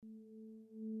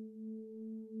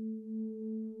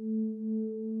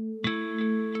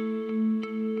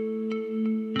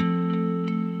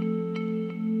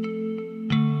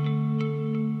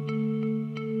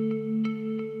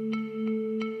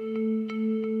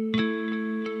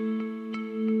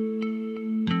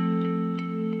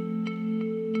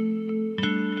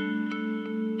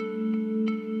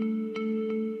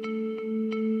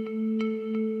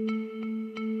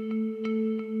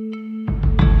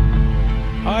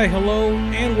Hi, hello,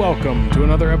 and welcome to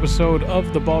another episode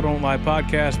of the Ball Don't Lie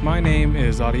podcast. My name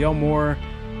is Adiel Moore,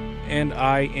 and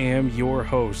I am your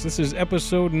host. This is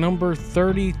episode number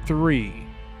 33,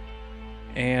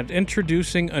 and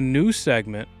introducing a new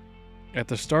segment at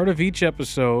the start of each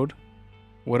episode.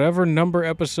 Whatever number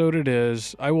episode it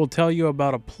is, I will tell you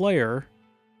about a player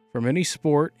from any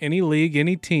sport, any league,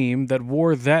 any team that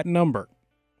wore that number.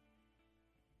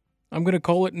 I'm going to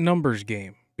call it Numbers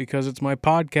Game because it's my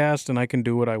podcast and I can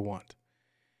do what I want.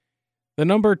 The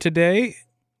number today,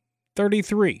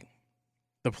 33.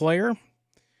 The player,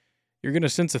 you're going to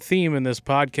sense a theme in this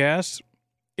podcast,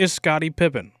 is Scottie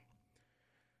Pippen.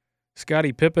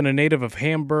 Scottie Pippen, a native of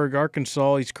Hamburg,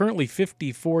 Arkansas. He's currently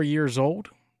 54 years old.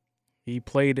 He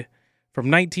played from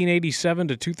 1987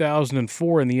 to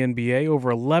 2004 in the NBA,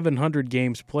 over 1,100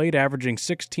 games played, averaging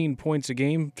 16 points a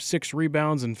game, 6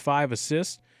 rebounds, and 5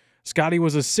 assists. Scottie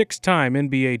was a 6-time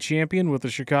NBA champion with the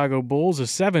Chicago Bulls, a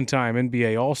 7-time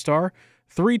NBA All-Star.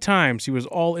 3 times he was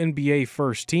All-NBA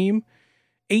First Team.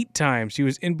 8 times he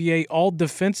was NBA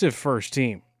All-Defensive First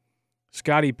Team.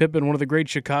 Scottie Pippen, one of the great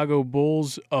Chicago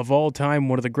Bulls of all time,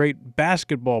 one of the great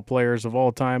basketball players of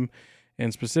all time,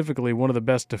 and specifically one of the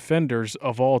best defenders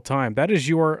of all time. That is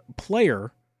your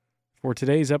player for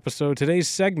today's episode, today's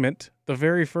segment, the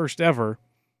very first ever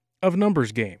of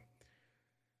Numbers Game.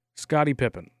 Scottie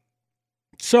Pippen.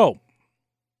 So,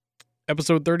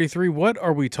 episode 33, what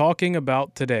are we talking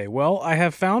about today? Well, I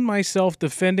have found myself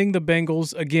defending the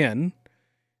Bengals again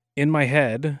in my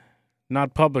head,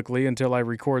 not publicly until I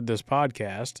record this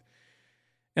podcast.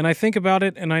 And I think about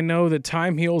it, and I know that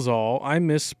time heals all. I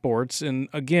miss sports, and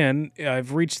again,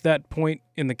 I've reached that point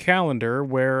in the calendar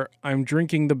where I'm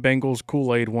drinking the Bengals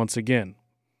Kool-Aid once again.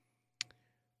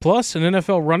 Plus, an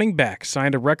NFL running back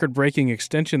signed a record-breaking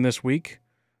extension this week,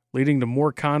 leading to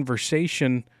more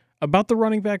conversation about the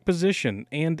running back position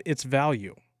and its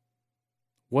value.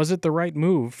 Was it the right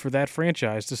move for that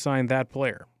franchise to sign that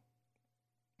player?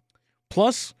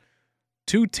 Plus,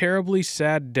 2 terribly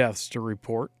sad deaths to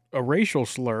report. A racial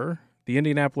slur, the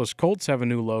Indianapolis Colts have a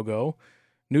new logo,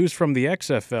 news from the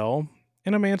XFL,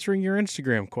 and I'm answering your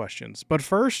Instagram questions. But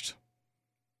first,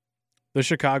 the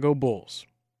Chicago Bulls.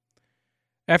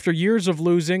 After years of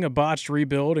losing, a botched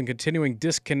rebuild, and continuing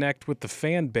disconnect with the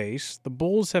fan base, the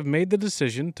Bulls have made the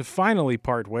decision to finally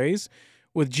part ways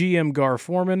with GM Gar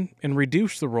Forman and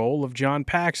reduce the role of John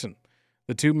Paxson,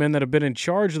 the 2 men that have been in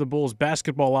charge of the Bulls'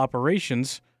 basketball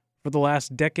operations for the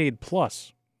last decade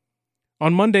plus.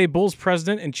 On Monday, Bulls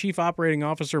president and chief operating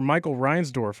officer Michael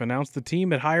Reinsdorf announced the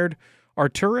team had hired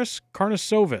Arturas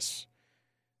Karnisovas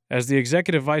as the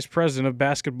executive vice president of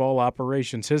basketball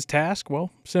operations. His task,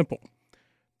 well, simple.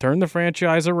 Turn the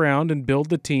franchise around and build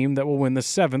the team that will win the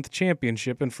 7th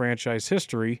championship in franchise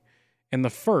history and the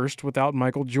first without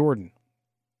Michael Jordan.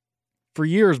 For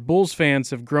years, Bulls fans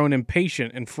have grown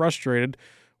impatient and frustrated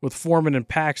with Forman and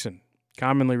Paxson,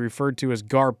 commonly referred to as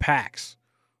Gar Pax,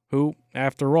 who,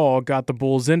 after all, got the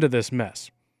Bulls into this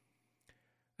mess.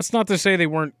 That's not to say they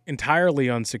weren't entirely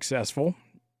unsuccessful.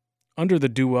 Under the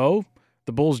duo,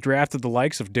 the Bulls drafted the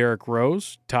likes of Derrick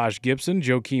Rose, Taj Gibson,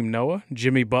 Joakim Noah,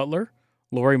 Jimmy Butler,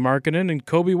 Lauri Markkanen, and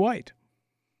Kobe White.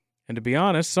 And to be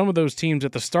honest, some of those teams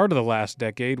at the start of the last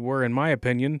decade were, in my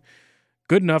opinion,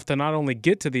 good enough to not only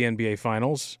get to the NBA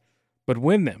Finals, but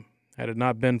win them, had it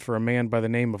not been for a man by the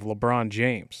name of LeBron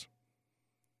James.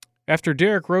 After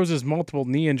Derrick Rose's multiple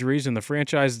knee injuries and the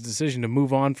franchise's decision to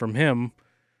move on from him,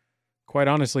 quite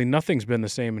honestly, nothing's been the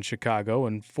same in Chicago,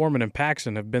 and Forman and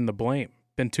Paxson have been to blame.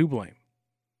 But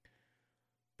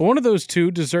one of those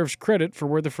 2 deserves credit for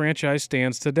where the franchise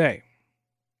stands today.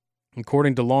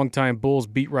 According to longtime Bulls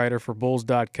beat writer for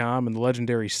Bulls.com and the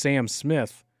legendary Sam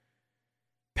Smith,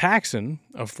 Paxson,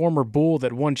 a former Bull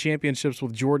that won championships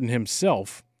with Jordan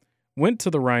himself, went to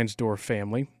the Reinsdorf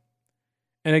family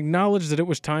and acknowledged that it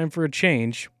was time for a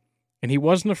change, and he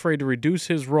wasn't afraid to reduce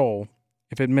his role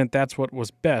if it meant that's what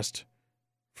was best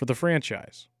for the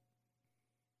franchise.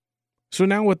 So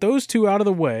now with those 2 out of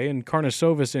the way and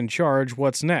Karnisovas in charge,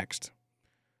 what's next?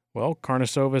 Well,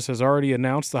 Karnisovas has already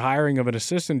announced the hiring of an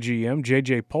assistant GM,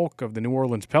 J.J. Polk of the New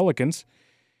Orleans Pelicans,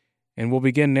 and will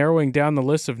begin narrowing down the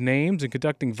list of names and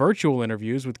conducting virtual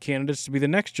interviews with candidates to be the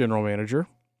next general manager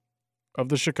of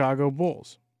the Chicago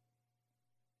Bulls.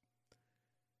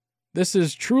 This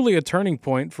is truly a turning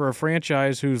point for a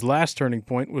franchise whose last turning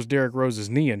point was Derrick Rose's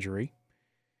knee injury,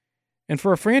 and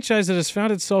for a franchise that has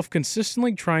found itself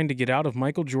consistently trying to get out of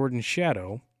Michael Jordan's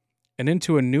shadow and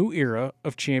into a new era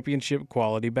of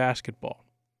championship-quality basketball.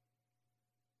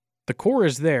 The core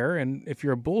is there, and if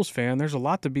you're a Bulls fan, there's a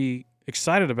lot to be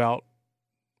excited about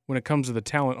when it comes to the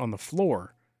talent on the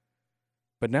floor.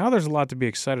 But now there's a lot to be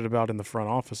excited about in the front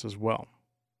office as well.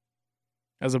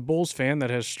 As a Bulls fan that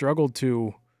has struggled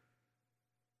to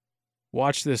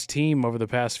watch this team over the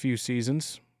past few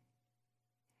seasons,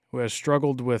 who has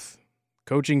struggled with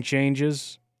coaching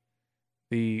changes,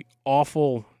 the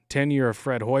awful tenure of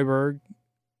Fred Hoiberg,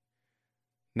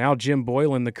 now Jim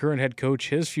Boylan, the current head coach,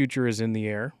 his future is in the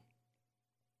air.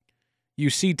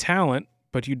 You see talent,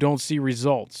 but you don't see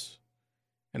results,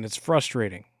 and it's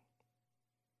frustrating.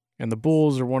 And the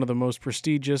Bulls are one of the most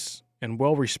prestigious and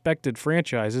well-respected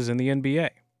franchises in the NBA.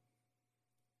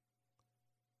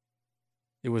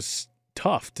 It was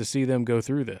tough to see them go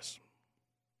through this.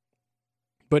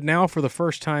 But now, for the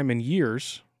first time in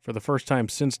years, for the first time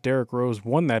since Derrick Rose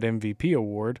won that MVP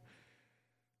award,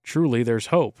 truly there's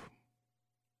hope.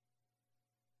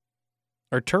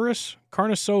 Arturas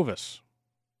Karnisovas,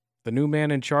 the new man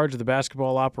in charge of the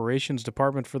basketball operations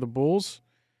department for the Bulls,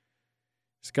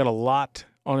 he's got a lot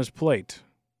on his plate.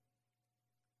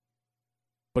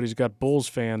 But he's got Bulls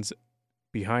fans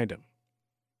behind him.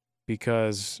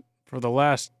 Because for the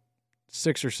last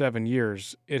 6 or 7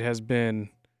 years, it has been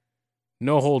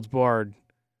no holds barred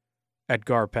at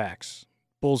Garpax.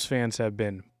 Bulls fans have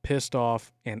been pissed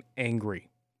off and angry.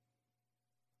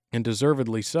 And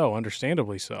deservedly so,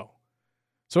 understandably so.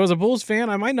 So as a Bulls fan,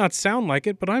 I might not sound like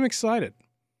it, but I'm excited.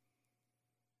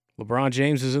 LeBron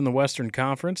James is in the Western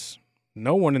Conference.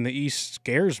 No one in the East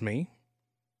scares me.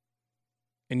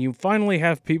 And you finally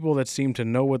have people that seem to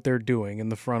know what they're doing in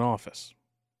the front office.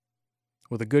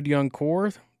 With a good young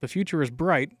core, the future is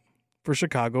bright for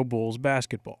Chicago Bulls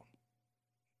basketball.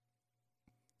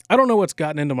 I don't know what's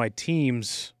gotten into my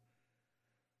teams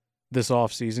this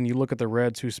offseason. You look at the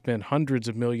Reds, who spent hundreds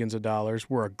of millions of dollars,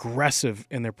 were aggressive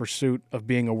in their pursuit of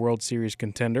being a World Series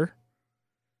contender.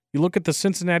 You look at the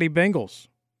Cincinnati Bengals,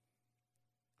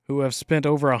 who have spent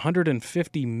over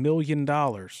 $150 million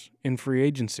in free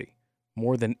agency,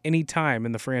 more than any time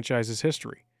in the franchise's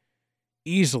history.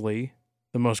 Easily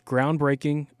the most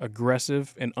groundbreaking,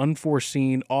 aggressive, and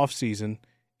unforeseen offseason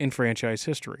in franchise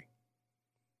history.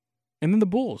 And then the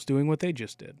Bulls doing what they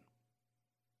just did.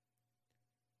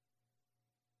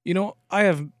 You know, I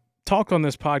have talked on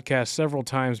this podcast several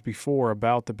times before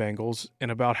about the Bengals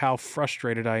and about how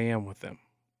frustrated I am with them.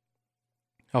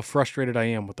 How frustrated I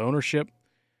am with ownership.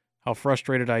 How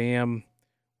frustrated I am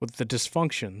with the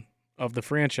dysfunction of the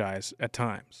franchise at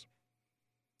times.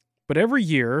 But every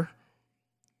year,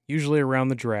 usually around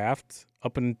the draft,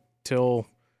 up until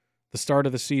the start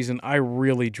of the season, I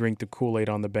really drink the Kool-Aid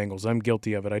on the Bengals. I'm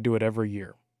guilty of it. I do it every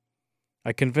year.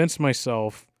 I convince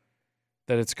myself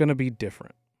that it's going to be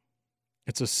different.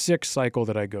 It's a sick cycle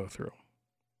that I go through.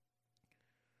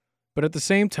 But at the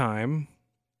same time,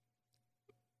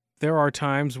 there are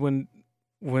times when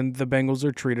the Bengals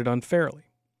are treated unfairly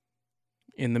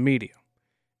in the media.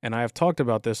 And I have talked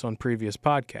about this on previous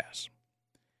podcasts.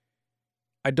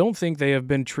 I don't think they have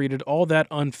been treated all that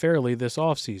unfairly this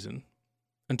offseason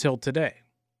until today,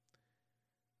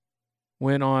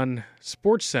 when on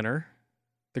SportsCenter,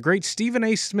 the great Stephen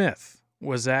A. Smith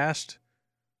was asked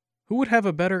who would have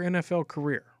a better NFL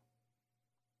career,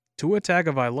 Tua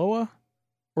Tagovailoa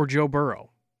or Joe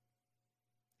Burrow.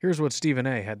 Here's what Stephen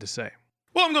A. had to say.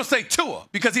 Well, I'm going to say Tua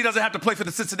because he doesn't have to play for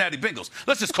the Cincinnati Bengals.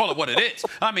 Let's just call it what it is.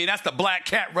 I mean, that's the black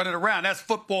cat running around. That's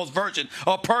football's version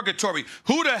of purgatory.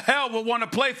 Who the hell would want to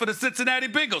play for the Cincinnati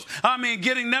Bengals? I mean,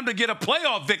 getting them to get a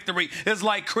playoff victory is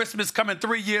like Christmas coming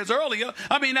 3 years earlier.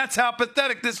 I mean, that's how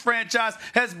pathetic this franchise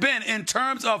has been in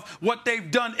terms of what they've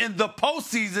done in the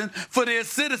postseason for their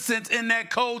citizens in that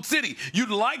cold city.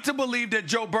 You'd like to believe that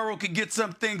Joe Burrow could get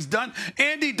some things done.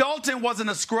 Andy Dalton wasn't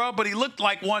a scrub, but he looked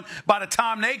like one by the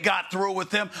time they got through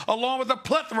with him, along with a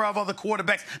plethora of other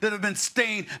quarterbacks that have been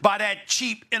stained by that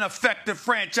cheap, ineffective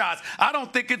franchise. I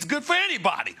don't think it's good for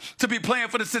anybody to be playing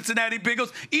for the Cincinnati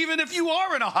Bengals, even if you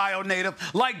are an Ohio native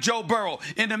like Joe Burrow.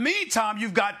 In the meantime,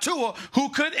 you've got Tua, who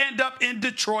could end up in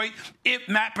Detroit if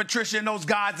Matt Patricia and those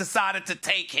guys decided to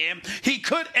take him. He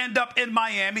could end up in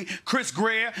Miami. Chris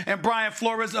Greer and Brian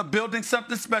Flores are building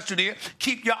something special there.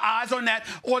 Keep your eyes on that,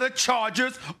 or the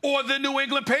Chargers, or the New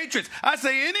England Patriots. I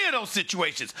say any of those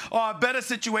situations are a better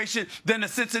situation than the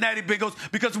Cincinnati Bengals,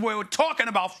 because we're talking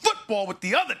about football with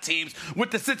the other teams.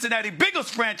 With the Cincinnati Bengals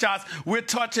franchise, we're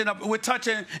touching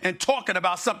and talking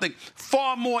about something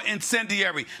far more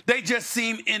incendiary. They just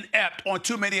seem inept on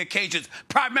too many occasions,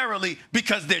 primarily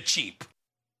because they're cheap.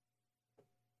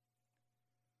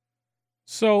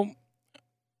 So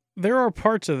there are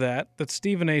parts of that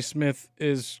Stephen A. Smith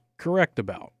is correct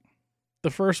about.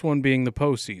 The first one being the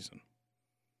postseason.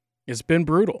 It's been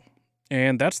brutal.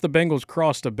 And that's the Bengals'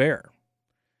 cross to bear.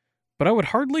 But I would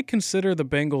hardly consider the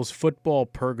Bengals football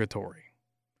purgatory.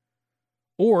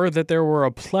 or that there were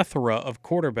a plethora of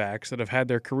quarterbacks that have had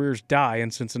their careers die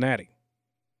in Cincinnati.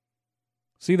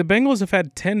 See, the Bengals have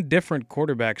had 10 different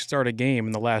quarterbacks start a game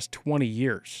in the last 20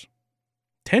 years.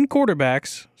 10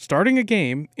 quarterbacks starting a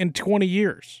game in 20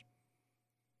 years.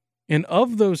 And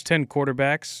of those 10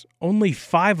 quarterbacks, only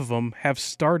 5 of them have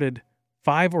started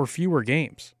 5 or fewer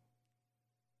games.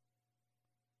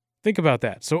 Think about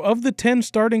that. So of the 10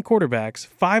 starting quarterbacks,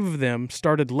 5 of them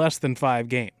started less than 5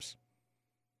 games.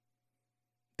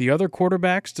 The other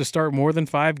quarterbacks to start more than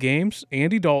 5 games,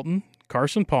 Andy Dalton,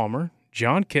 Carson Palmer,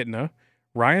 John Kitna,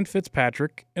 Ryan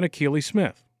Fitzpatrick, and Akili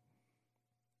Smith.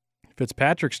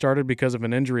 Fitzpatrick started because of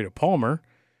an injury to Palmer,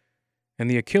 and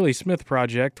the Akili Smith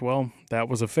project, well, that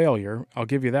was a failure. I'll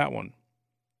give you that one.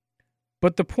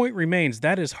 But the point remains,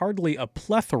 that is hardly a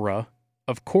plethora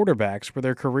of quarterbacks where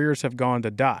their careers have gone to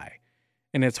die,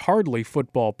 and it's hardly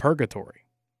football purgatory.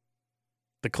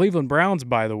 The Cleveland Browns,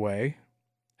 by the way,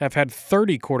 have had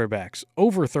 30 quarterbacks,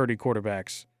 over 30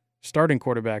 quarterbacks, starting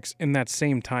quarterbacks in that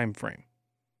same time frame.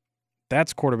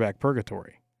 That's quarterback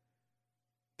purgatory.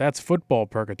 That's football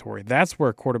purgatory. That's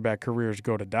where quarterback careers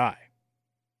go to die.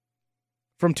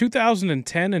 From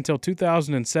 2010 until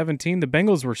 2017, the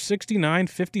Bengals were 69,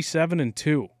 57, and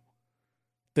 2.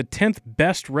 The 10th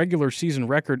best regular season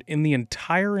record in the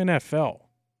entire NFL.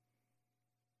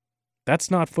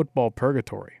 That's not football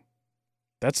purgatory.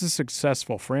 That's a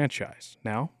successful franchise.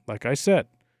 Now, like I said,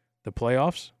 the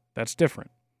playoffs, that's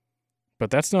different.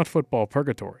 But that's not football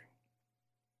purgatory.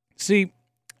 See,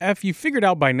 if you figured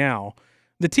out by now,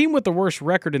 the team with the worst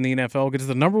record in the NFL gets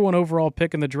the number 1 overall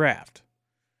pick in the draft.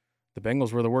 The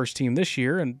Bengals were the worst team this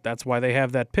year, and that's why they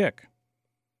have that pick.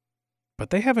 But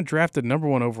they haven't drafted number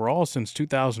 1 overall since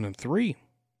 2003.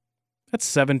 That's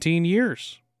 17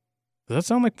 years. Does that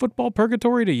sound like football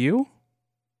purgatory to you?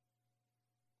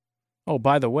 Oh,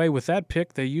 by the way, with that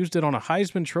pick, they used it on a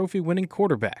Heisman Trophy winning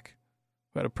quarterback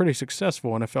who had a pretty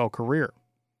successful NFL career.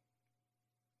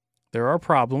 There are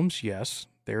problems, yes.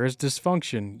 There is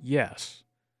dysfunction, yes.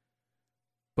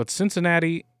 But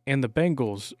Cincinnati and the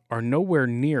Bengals are nowhere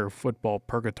near football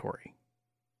purgatory.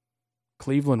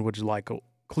 Cleveland would like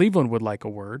a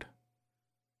word.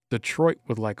 Detroit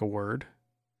would like a word.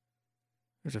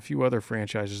 There's a few other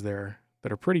franchises there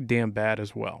that are pretty damn bad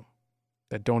as well,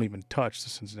 that don't even touch the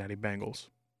Cincinnati Bengals.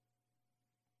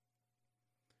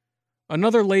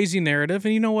 Another lazy narrative,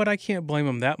 and you know what? I can't blame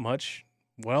them that much.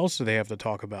 What else do they have to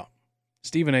talk about?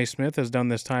 Stephen A. Smith has done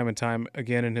this time and time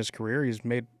again in his career. He's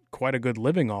made quite a good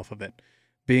living off of it,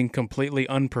 being completely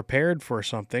unprepared for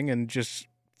something and just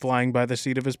flying by the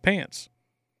seat of his pants.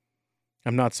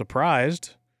 I'm not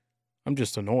surprised. I'm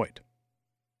just annoyed.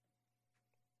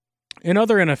 In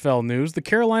other NFL news, the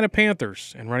Carolina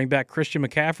Panthers and running back Christian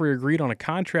McCaffrey agreed on a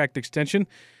contract extension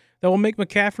that will make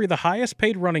McCaffrey the highest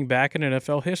paid running back in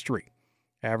NFL history,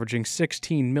 averaging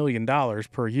 $16 million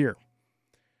per year.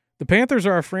 The Panthers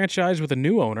are a franchise with a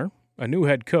new owner, a new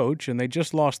head coach, and they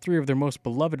just lost 3 of their most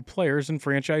beloved players in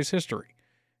franchise history,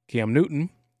 Cam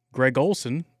Newton, Greg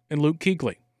Olsen, and Luke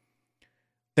Kuechly.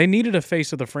 They needed a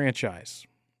face of the franchise.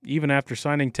 Even after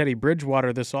signing Teddy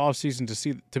Bridgewater this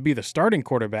offseason to be the starting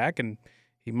quarterback, and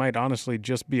he might honestly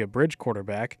just be a bridge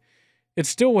quarterback, it's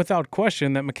still without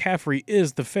question that McCaffrey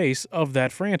is the face of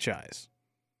that franchise.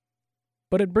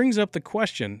 But it brings up the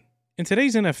question, in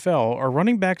today's NFL, are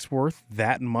running backs worth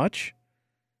that much?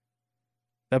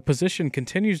 That position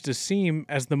continues to seem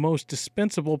as the most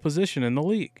dispensable position in the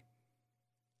league.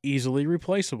 Easily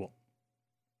replaceable.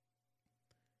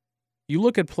 You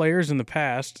look at players in the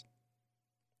past,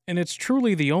 and it's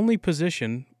truly the only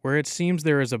position where it seems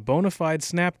there is a bona fide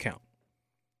snap count,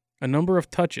 a number of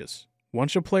touches.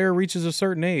 Once a player reaches a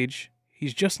certain age,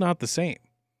 he's just not the same.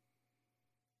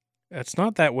 It's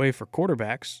not that way for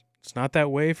quarterbacks. It's not that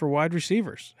way for wide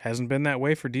receivers. It hasn't been that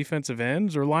way for defensive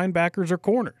ends or linebackers or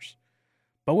corners.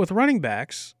 But with running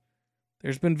backs,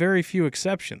 there's been very few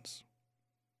exceptions.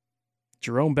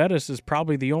 Jerome Bettis is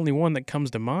probably the only one that comes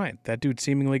to mind. That dude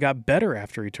seemingly got better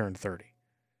after he turned 30.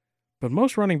 But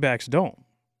most running backs don't.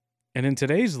 And in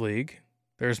today's league,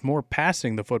 there's more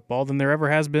passing the football than there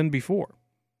ever has been before.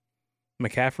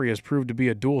 McCaffrey has proved to be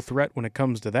a dual threat when it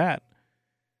comes to that.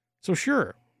 So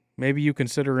sure, maybe you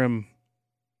consider him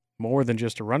more than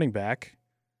just a running back,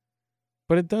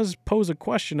 but it does pose a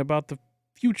question about the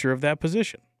future of that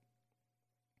position.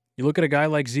 You look at a guy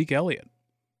like Zeke Elliott.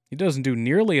 He doesn't do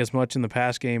nearly as much in the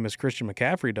pass game as Christian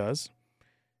McCaffrey does.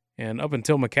 And up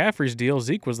until McCaffrey's deal,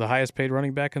 Zeke was the highest paid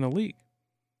running back in the league.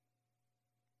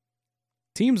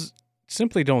 Teams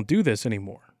simply don't do this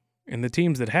anymore. And the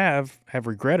teams that have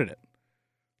regretted it.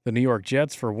 The New York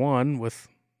Jets, for one, with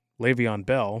Le'Veon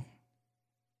Bell.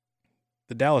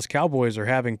 The Dallas Cowboys are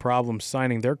having problems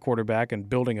signing their quarterback and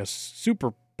building a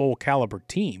Super Bowl caliber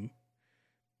team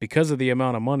because of the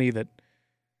amount of money that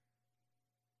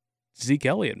Zeke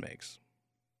Elliott makes.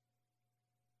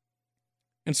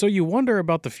 And so you wonder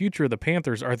about the future of the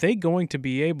Panthers. Are they going to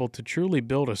be able to truly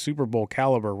build a Super Bowl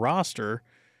caliber roster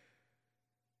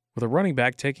with a running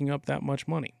back taking up that much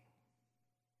money?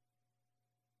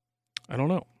 I don't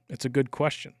know. It's a good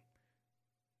question.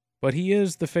 But he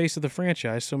is the face of the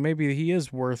franchise, so maybe he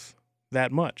is worth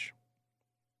that much.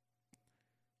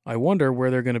 I wonder where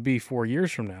they're going to be 4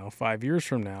 years from now, 5 years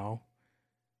from now,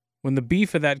 when the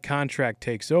beef of that contract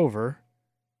takes over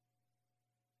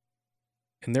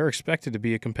and they're expected to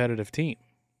be a competitive team.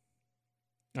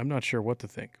 I'm not sure what to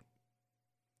think.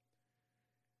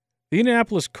 The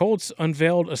Indianapolis Colts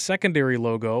unveiled a secondary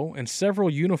logo and several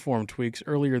uniform tweaks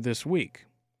earlier this week.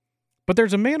 But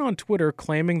there's a man on Twitter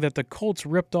claiming that the Colts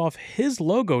ripped off his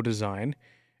logo design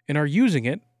and are using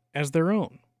it as their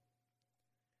own.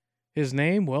 His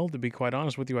name, well, to be quite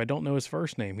honest with you, I don't know his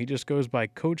first name. He just goes by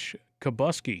Coach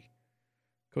Kubuski.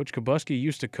 Coach Kubuski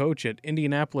used to coach at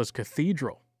Indianapolis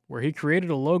Cathedral, where he created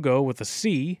a logo with a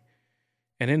C,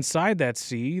 and inside that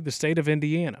C, the state of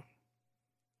Indiana.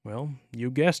 Well, you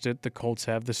guessed it, the Colts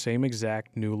have the same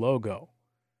exact new logo.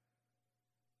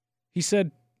 He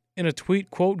said in a tweet,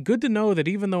 quote, "Good to know that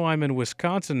even though I'm in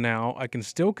Wisconsin now, I can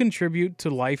still contribute to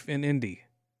life in Indy.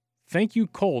 Thank you,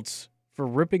 Colts, for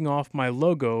ripping off my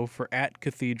logo for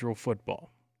 @Cathedral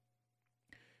Football."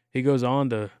 He goes on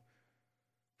to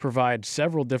provide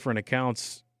several different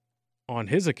accounts on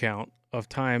his account of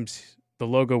times the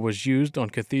logo was used on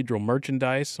Cathedral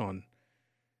merchandise, on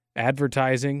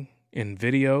advertising, in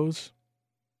videos.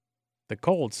 The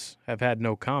Colts have had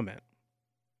no comment.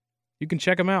 You can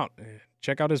check him out.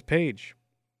 Check out his page.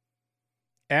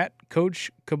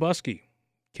 @Coach Kubuski,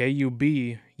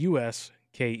 Kubuske.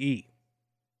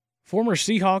 Former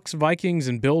Seahawks, Vikings,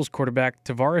 and Bills quarterback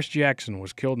Tavares Jackson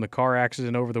was killed in a car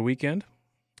accident over the weekend.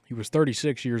 He was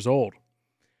 36 years old.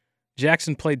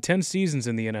 Jackson played 10 seasons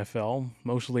in the NFL,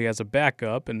 mostly as a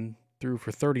backup, and threw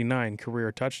for 39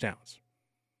 career touchdowns.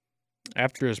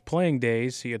 After his playing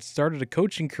days, he had started a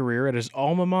coaching career at his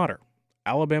alma mater,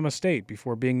 Alabama State,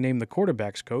 before being named the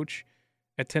quarterback's coach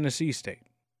at Tennessee State.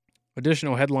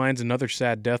 Additional headlines and another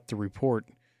sad death to report.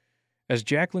 As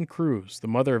Jacqueline Cruz, the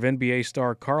mother of NBA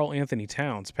star Karl Anthony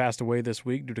Towns, passed away this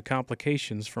week due to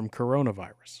complications from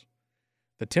coronavirus.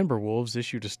 The Timberwolves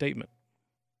issued a statement.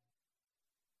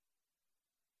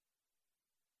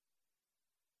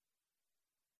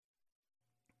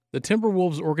 The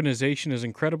Timberwolves organization is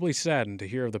incredibly saddened to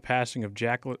hear of the passing of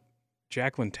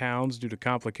Jacqueline Towns due to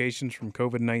complications from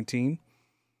COVID-19.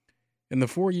 In the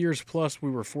 4 years plus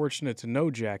we were fortunate to know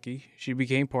Jackie, she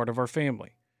became part of our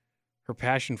family. Her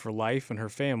passion for life and her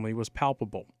family was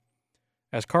palpable.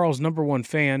 As Carl's number one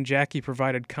fan, Jackie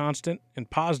provided constant and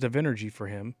positive energy for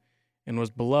him and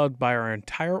was beloved by our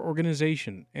entire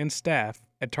organization and staff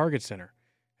at Target Center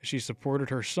as she supported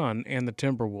her son and the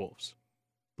Timberwolves.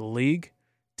 The league,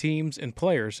 teams, and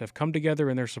players have come together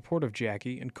in their support of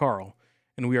Jackie and Carl,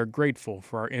 and we are grateful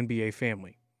for our NBA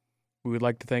family. We would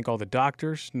like to thank all the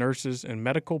doctors, nurses, and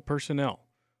medical personnel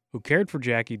who cared for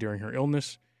Jackie during her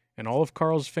illness, and all of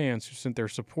Carl's fans who sent their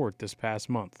support this past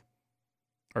month.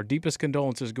 Our deepest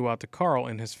condolences go out to Carl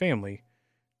and his family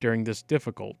during this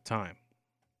difficult time.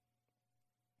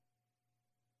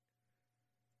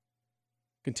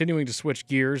 Continuing to switch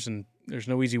gears, and there's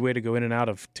no easy way to go in and out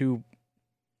of two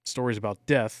stories about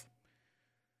death.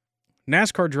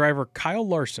 NASCAR driver Kyle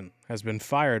Larson has been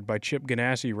fired by Chip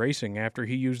Ganassi Racing after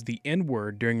he used the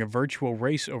N-word during a virtual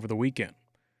race over the weekend.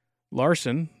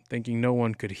 Larson, thinking no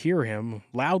one could hear him,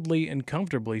 loudly and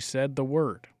comfortably said the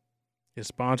word. His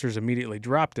sponsors immediately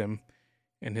dropped him,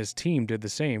 and his team did the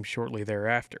same shortly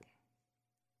thereafter.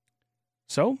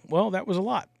 So, well, that was a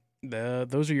lot.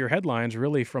 Those are your headlines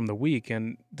really from the week,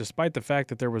 and despite the fact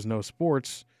that there was no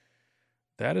sports,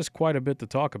 that is quite a bit to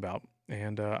talk about,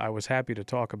 and I was happy to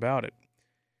talk about it.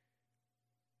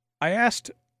 I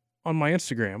asked on my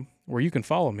Instagram, where you can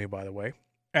follow me, by the way,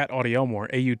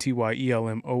 @AutyElmore,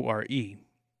 AutyElmore,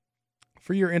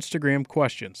 for your Instagram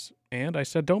questions. And I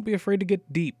said, don't be afraid to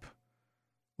get deep.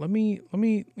 Let's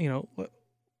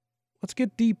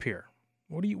get deep here.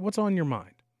 What's on your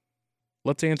mind?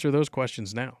 Let's answer those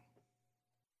questions now.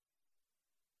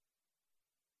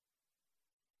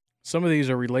 Some of these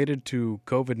are related to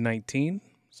COVID-19.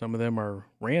 Some of them are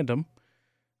random.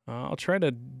 I'll try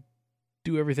to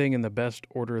do everything in the best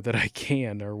order that I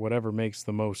can, or whatever makes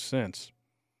the most sense.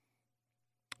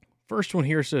 First one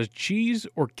here says, cheese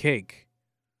or cake?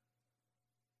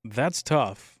 That's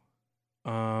tough.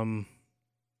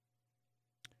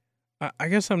 I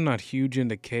guess I'm not huge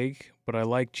into cake, but I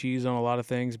like cheese on a lot of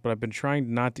things. But I've been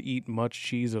trying not to eat much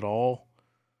cheese at all.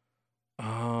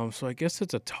 So I guess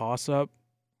it's a toss up.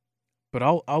 But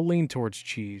I'll lean towards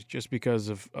cheese just because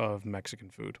of Mexican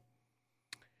food.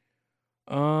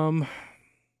 Um,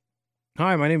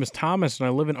 Hi, my name is Thomas and I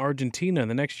live in Argentina.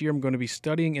 The next year I'm going to be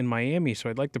studying in Miami, so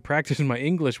I'd like to practice my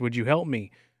English. Would you help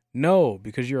me? No,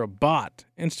 because you're a bot.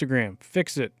 Instagram,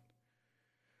 fix it.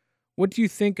 What do you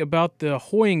think about the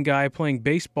Hoying guy playing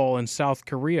baseball in South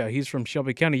Korea? He's from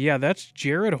Shelby County. Yeah, that's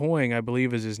Jared Hoying, I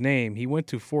believe is his name. He went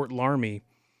to Fort Laramie,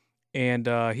 and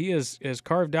he has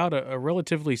carved out a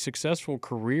relatively successful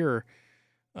career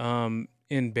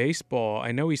in baseball.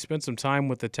 I know he spent some time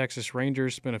with the Texas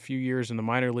Rangers, spent a few years in the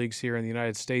minor leagues here in the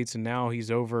United States, and now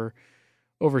he's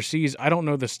overseas. I don't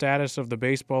know the status of the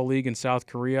baseball league in South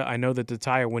Korea. I know that the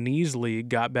Taiwanese league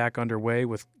got back underway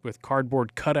with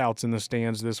cardboard cutouts in the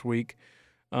stands this week.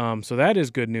 So that is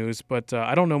good news. But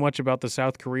I don't know much about the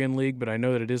South Korean league, but I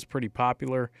know that it is pretty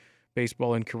popular,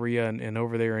 baseball in Korea and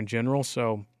over there in general.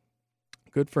 So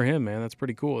good for him, man. That's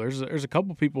pretty cool. There's a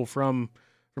couple people from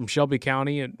Shelby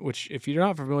County, which if you're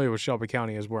not familiar with Shelby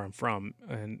County is where I'm from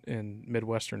in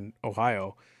Midwestern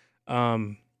Ohio.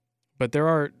 But there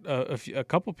are a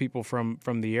couple people from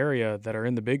the area that are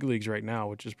in the big leagues right now,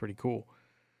 which is pretty cool.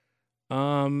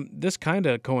 This kind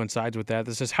of coincides with that.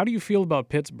 This says, how do you feel about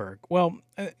Pittsburgh? Well,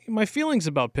 my feelings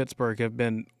about Pittsburgh have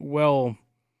been well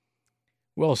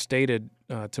stated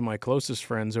to my closest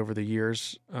friends over the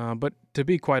years. But to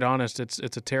be quite honest, it's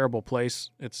a terrible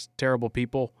place. It's terrible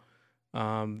people.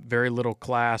 Very little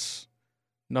class.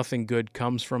 Nothing good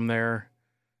comes from there.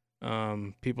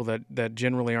 People that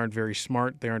generally aren't very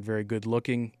smart. They aren't very good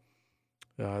looking.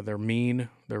 They're mean.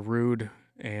 They're rude.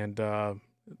 And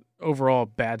overall,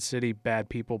 bad city, bad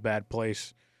people, bad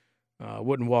place.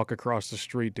 Wouldn't walk across the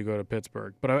street to go to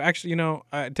Pittsburgh. But I actually,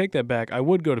 I take that back. I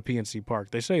would go to PNC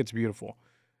Park. They say it's beautiful.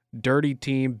 Dirty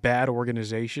team, bad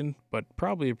organization, but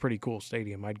probably a pretty cool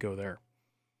stadium. I'd go there.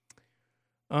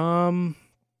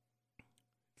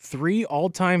 3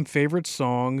 all-time favorite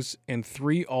songs and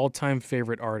 3 all-time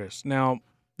favorite artists. Now,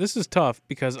 this is tough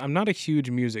because I'm not a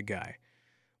huge music guy,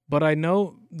 but I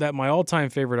know that my all-time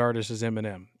favorite artist is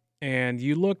Eminem. And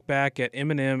you look back at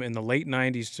Eminem in the late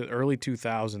 90s to early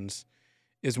 2000s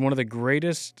is one of the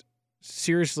greatest,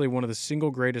 seriously, one of the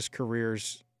single greatest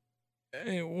careers,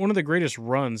 one of the greatest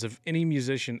runs of any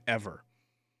musician ever.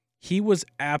 He was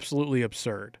absolutely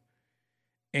absurd.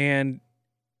 And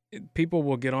people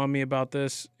will get on me about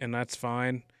this, and that's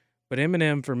fine. But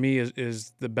Eminem, for me,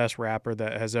 is the best rapper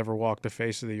that has ever walked the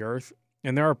face of the earth.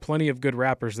 And there are plenty of good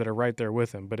rappers that are right there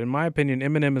with him. But in my opinion,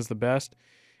 Eminem is the best.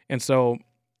 And so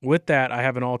with that, I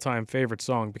have an all-time favorite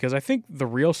song because I think The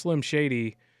Real Slim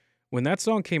Shady, when that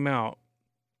song came out,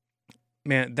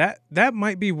 man, that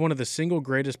might be one of the single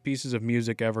greatest pieces of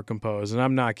music ever composed. And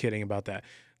I'm not kidding about that.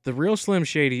 The Real Slim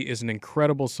Shady is an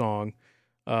incredible song.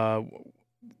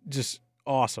 Just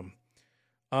awesome.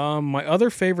 My other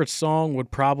favorite song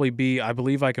would probably be I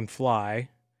Believe I Can Fly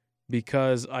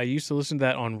because I used to listen to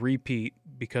that on repeat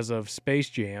because of Space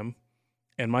Jam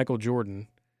and Michael Jordan.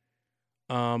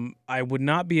 I would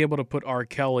not be able to put R.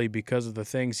 Kelly because of the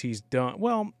things he's done.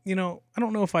 Well, I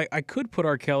don't know if I could put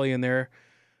R. Kelly in there,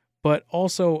 but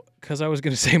also because I was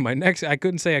going to say I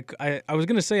couldn't say I was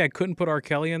going to say I couldn't put R.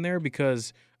 Kelly in there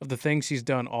because of the things he's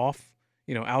done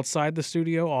outside the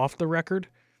studio, off the record.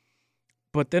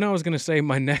 But then I was going to say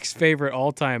my next favorite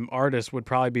all-time artist would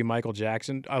probably be Michael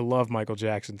Jackson. I love Michael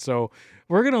Jackson. So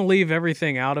we're going to leave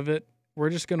everything out of it. We're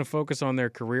just going to focus on their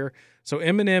career. So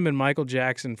Eminem and Michael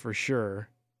Jackson for sure.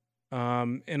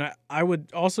 And I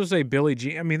would also say Billie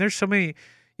Jean. I mean, there's so many.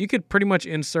 You could pretty much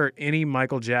insert any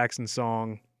Michael Jackson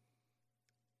song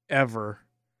ever,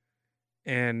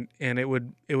 and it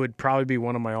would probably be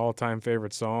one of my all-time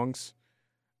favorite songs.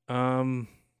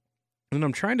 And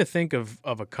I'm trying to think of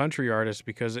a country artist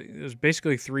because there's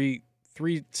basically three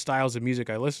styles of music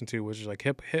I listen to, which is like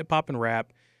hip hop and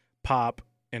rap, pop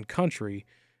and country.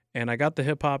 And I got the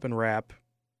hip hop and rap,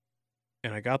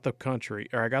 and I got the country,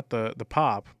 or I got the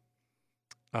pop.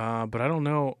 But I don't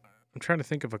know. I'm trying to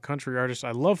think of a country artist.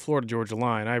 I love Florida Georgia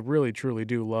Line. I really truly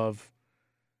do love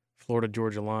Florida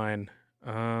Georgia Line.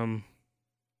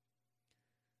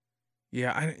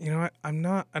 Yeah,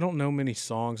 I don't know many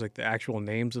songs, like the actual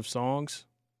names of songs,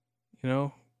 like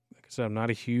I said, I'm not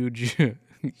a huge,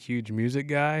 huge music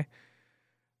guy,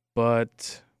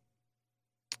 but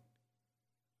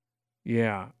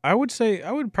yeah, I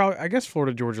guess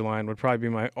Florida Georgia Line would probably be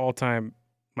my all-time,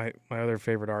 my other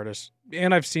favorite artist.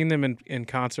 And I've seen them in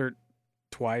concert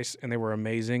twice and they were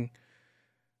amazing.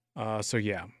 So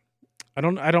yeah, I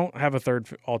don't have a third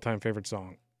all-time favorite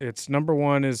song. It's number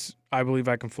one is I Believe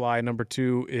I Can Fly. Number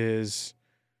two is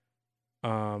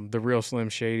The Real Slim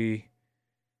Shady.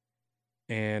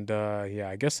 And yeah,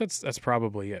 I guess that's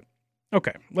probably it.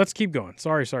 Okay, let's keep going.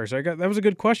 Sorry. That was a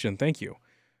good question. Thank you.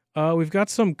 We've got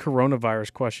some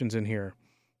coronavirus questions in here.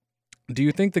 Do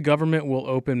you think the government will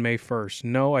open May 1st?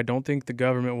 No, I don't think the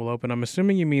government will open. I'm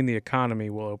assuming you mean the economy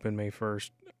will open May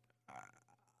 1st,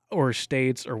 or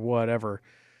states or whatever.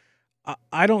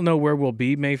 I don't know where we'll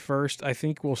be May 1st. I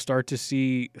think we'll start to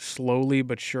see slowly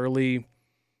but surely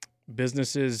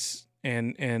businesses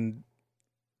and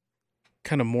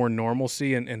kind of more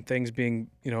normalcy and things being,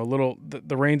 a little,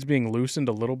 the reins being loosened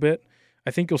a little bit.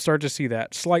 I think you'll start to see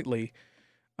that slightly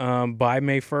by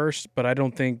May 1st, but I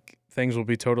don't think things will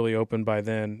be totally open by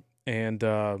then. And,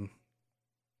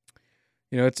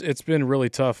 it's been really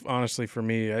tough, honestly, for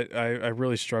me. I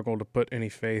really struggle to put any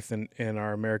faith in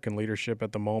our American leadership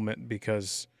at the moment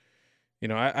because,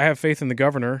 I have faith in the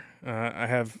governor. I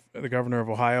have the governor of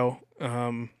Ohio,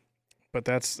 but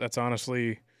that's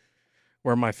honestly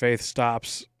where my faith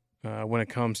stops when it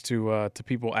comes to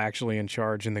people actually in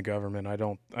charge in the government. I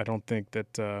don't think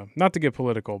that not to get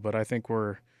political, but I think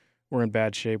we're in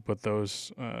bad shape with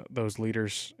those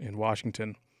leaders in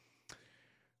Washington.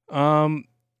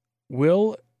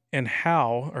 Will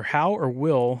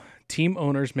team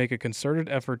owners make a concerted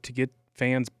effort to get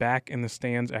fans back in the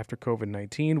stands after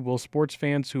COVID-19? Will sports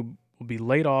fans who will be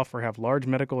laid off or have large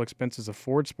medical expenses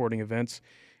afford sporting events?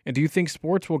 And do you think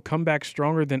sports will come back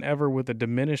stronger than ever with a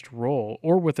diminished role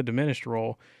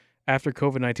after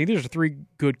COVID-19? These are three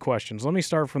good questions. Let me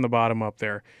start from the bottom up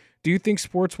there. Do you think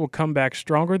sports will come back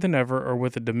stronger than ever or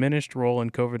with a diminished role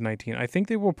in COVID-19? I think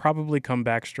they will probably come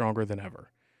back stronger than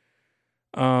ever.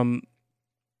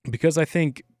 Because I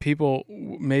think people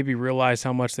maybe realize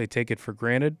how much they take it for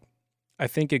granted. I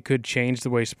think it could change the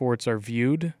way sports are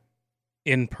viewed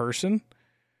in person.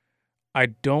 I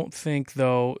don't think,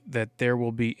 though, that there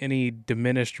will be any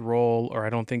diminished role, or I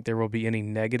don't think there will be any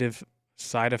negative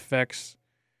side effects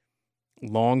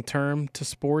long-term to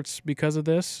sports because of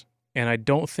this. And I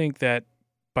don't think that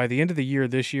by the end of the year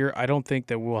this year, I don't think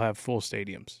that we'll have full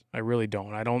stadiums. I really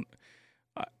don't.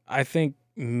 I think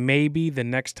maybe the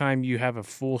next time you have a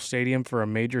full stadium for a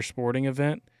major sporting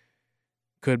event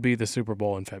could be the Super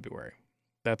Bowl in February.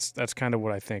 That's kind of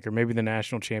what I think, or maybe the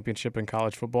national championship in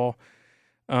college football.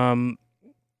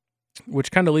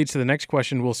 Which kind of leads to the next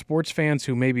question. Will sports fans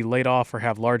who may be laid off or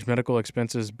have large medical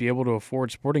expenses be able to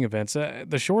afford sporting events?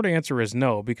 The short answer is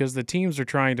no, because the teams are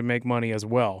trying to make money as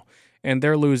well, and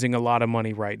they're losing a lot of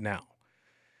money right now.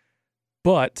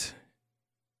 But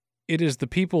it is the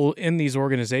people in these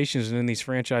organizations and in these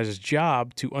franchises'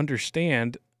 job to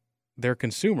understand their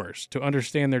consumers, to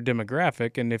understand their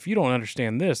demographic. And if you don't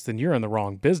understand this, then you're in the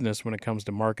wrong business when it comes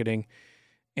to marketing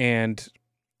and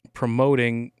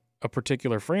promoting a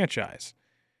particular franchise.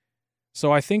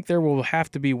 So I think there will have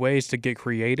to be ways to get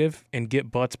creative and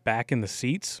get butts back in the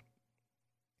seats,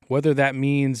 whether that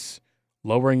means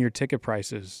lowering your ticket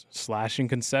prices, slashing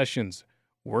concessions,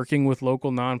 working with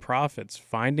local nonprofits,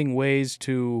 finding ways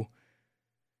to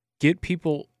get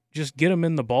people, just get them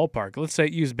in the ballpark. Let's say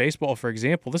use baseball, for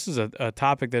example. This is a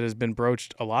topic that has been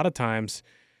broached a lot of times,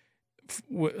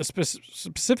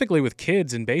 specifically with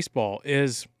kids in baseball,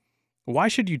 is why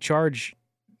should you charge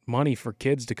money for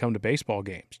kids to come to baseball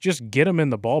games? Just get them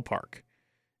in the ballpark.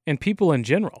 And people in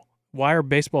general, why are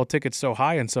baseball tickets so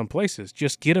high in some places?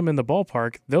 Just get them in the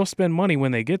ballpark. They'll spend money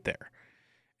when they get there.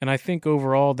 And I think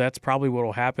overall that's probably what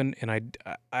will happen. And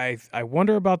I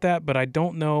wonder about that, but I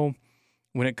don't know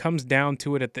when it comes down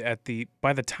to it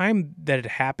by the time that it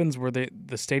happens where the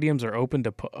stadiums are open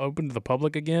to the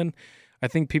public again, I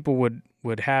think people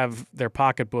would have their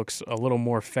pocketbooks a little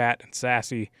more fat and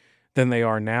sassy than they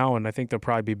are now, and I think they'll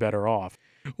probably be better off.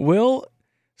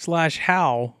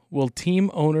 How will team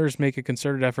owners make a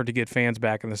concerted effort to get fans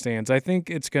back in the stands? I think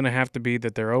it's going to have to be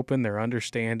that they're open, they're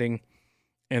understanding,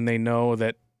 and they know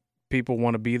that people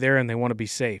want to be there and they want to be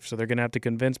safe. So they're going to have to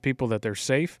convince people that they're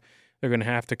safe. They're going to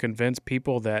have to convince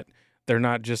people that they're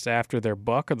not just after their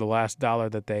buck or the last dollar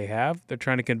that they have. They're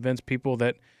trying to convince people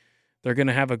that they're going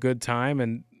to have a good time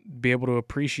and be able to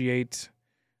appreciate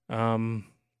the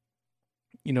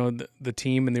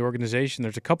team and the organization.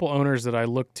 There's a couple owners that I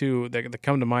look to that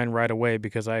come to mind right away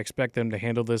because I expect them to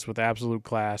handle this with absolute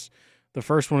class. The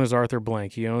first one is Arthur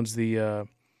Blank. He owns he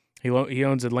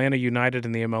owns Atlanta United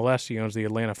in the MLS. He owns the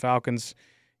Atlanta Falcons.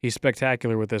 He's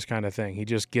spectacular with this kind of thing. He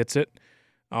just gets it.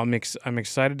 I'm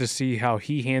excited to see how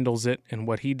he handles it and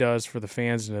what he does for the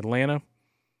fans in Atlanta.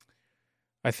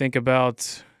 I think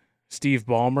about Steve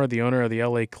Ballmer, the owner of the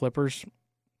LA Clippers,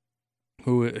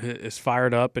 who is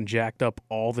fired up and jacked up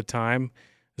all the time.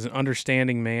 is an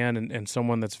understanding man and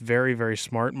someone that's very, very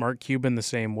smart. Mark Cuban the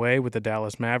same way with the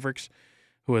Dallas Mavericks,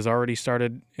 who has already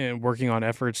started working on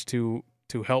efforts to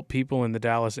help people in the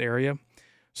Dallas area.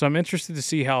 So I'm interested to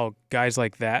see how guys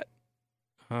like that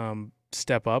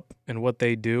step up and what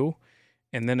they do.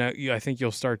 And then I think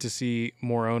you'll start to see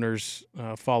more owners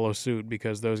follow suit,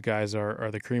 because those guys are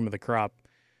the cream of the crop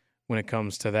when it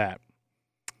comes to that.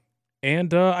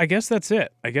 And I guess that's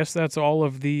it. I guess that's all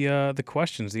of the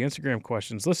questions, the Instagram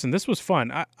questions. Listen, this was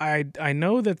fun. I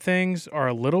know that things are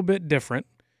a little bit different,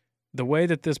 the way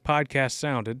that this podcast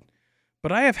sounded,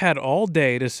 but I have had all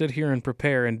day to sit here and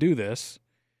prepare and do this,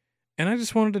 and I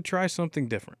just wanted to try something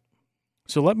different.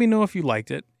 So let me know if you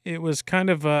liked it. It was kind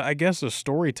of, I guess, a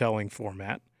storytelling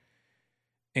format.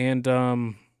 And,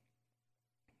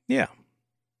 yeah.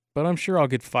 But I'm sure I'll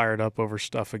get fired up over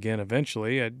stuff again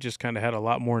eventually. I just kind of had a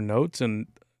lot more notes and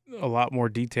a lot more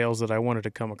details that I wanted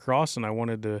to come across, and I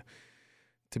wanted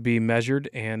to be measured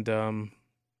and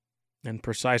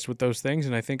precise with those things,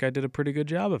 and I think I did a pretty good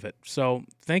job of it. So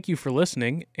thank you for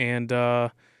listening, and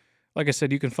like I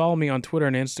said, you can follow me on Twitter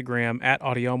and Instagram at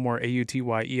Autyelmore,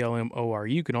 AUTYELMORE.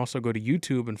 You can also go to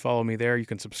YouTube and follow me there. You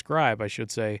can subscribe, I should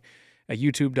say, at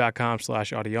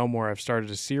youtube.com/Autyelmore. I've started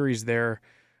a series there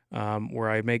where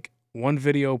I make one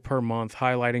video per month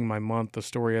highlighting my month, the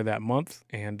story of that month.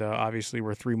 And obviously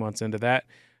we're 3 months into that.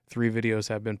 3 videos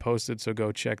have been posted, so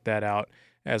go check that out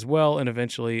as well. And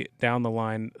eventually down the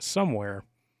line somewhere,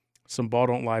 some Ball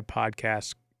Don't Lie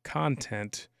podcast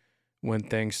content when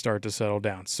things start to settle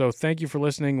down. So thank you for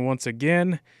listening once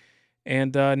again.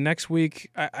 And next week,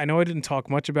 I know I didn't talk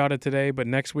much about it today, but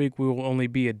next week we will only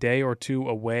be a day or two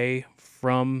away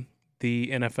from the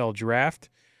NFL draft.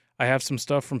 I have some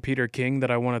stuff from Peter King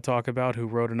that I want to talk about, who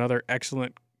wrote another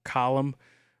excellent column,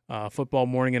 Football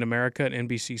Morning in America at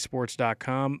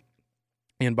NBCSports.com.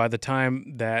 And by the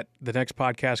time that the next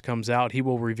podcast comes out, he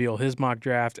will reveal his mock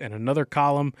draft and another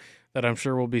column that I'm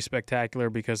sure will be spectacular,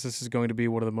 because this is going to be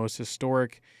one of the most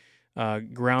historic,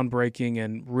 groundbreaking,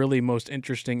 and really most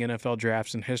interesting NFL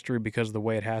drafts in history, because of the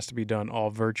way it has to be done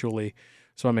all virtually.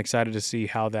 So I'm excited to see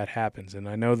how that happens. And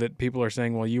I know that people are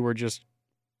saying, well, you were just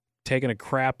taking a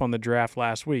crap on the draft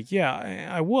last week. Yeah,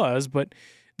 I was, but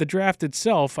the draft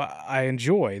itself, I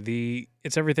enjoy.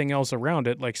 It's everything else around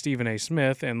it, like Stephen A.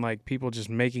 Smith and like people just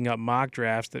making up mock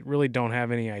drafts that really don't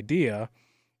have any idea.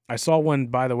 I saw one,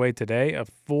 by the way, today, it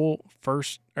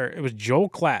was Joel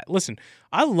Klatt. Listen,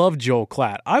 I love Joel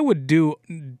Klatt. I would do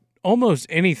almost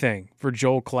anything for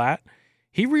Joel Klatt.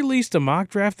 He released a mock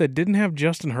draft that didn't have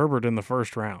Justin Herbert in the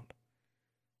first round.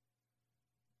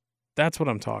 That's what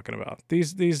I'm talking about.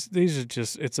 These are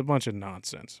just, it's a bunch of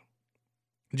nonsense.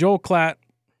 Joel Klatt,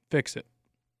 fix it,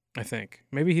 I think.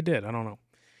 Maybe he did. I don't know.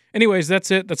 Anyways,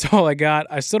 that's it. That's all I got.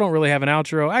 I still don't really have an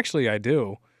outro. Actually, I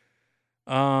do.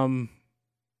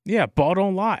 Yeah, Ball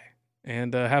Don't Lie.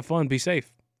 And have fun. Be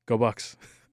safe. Go Bucks.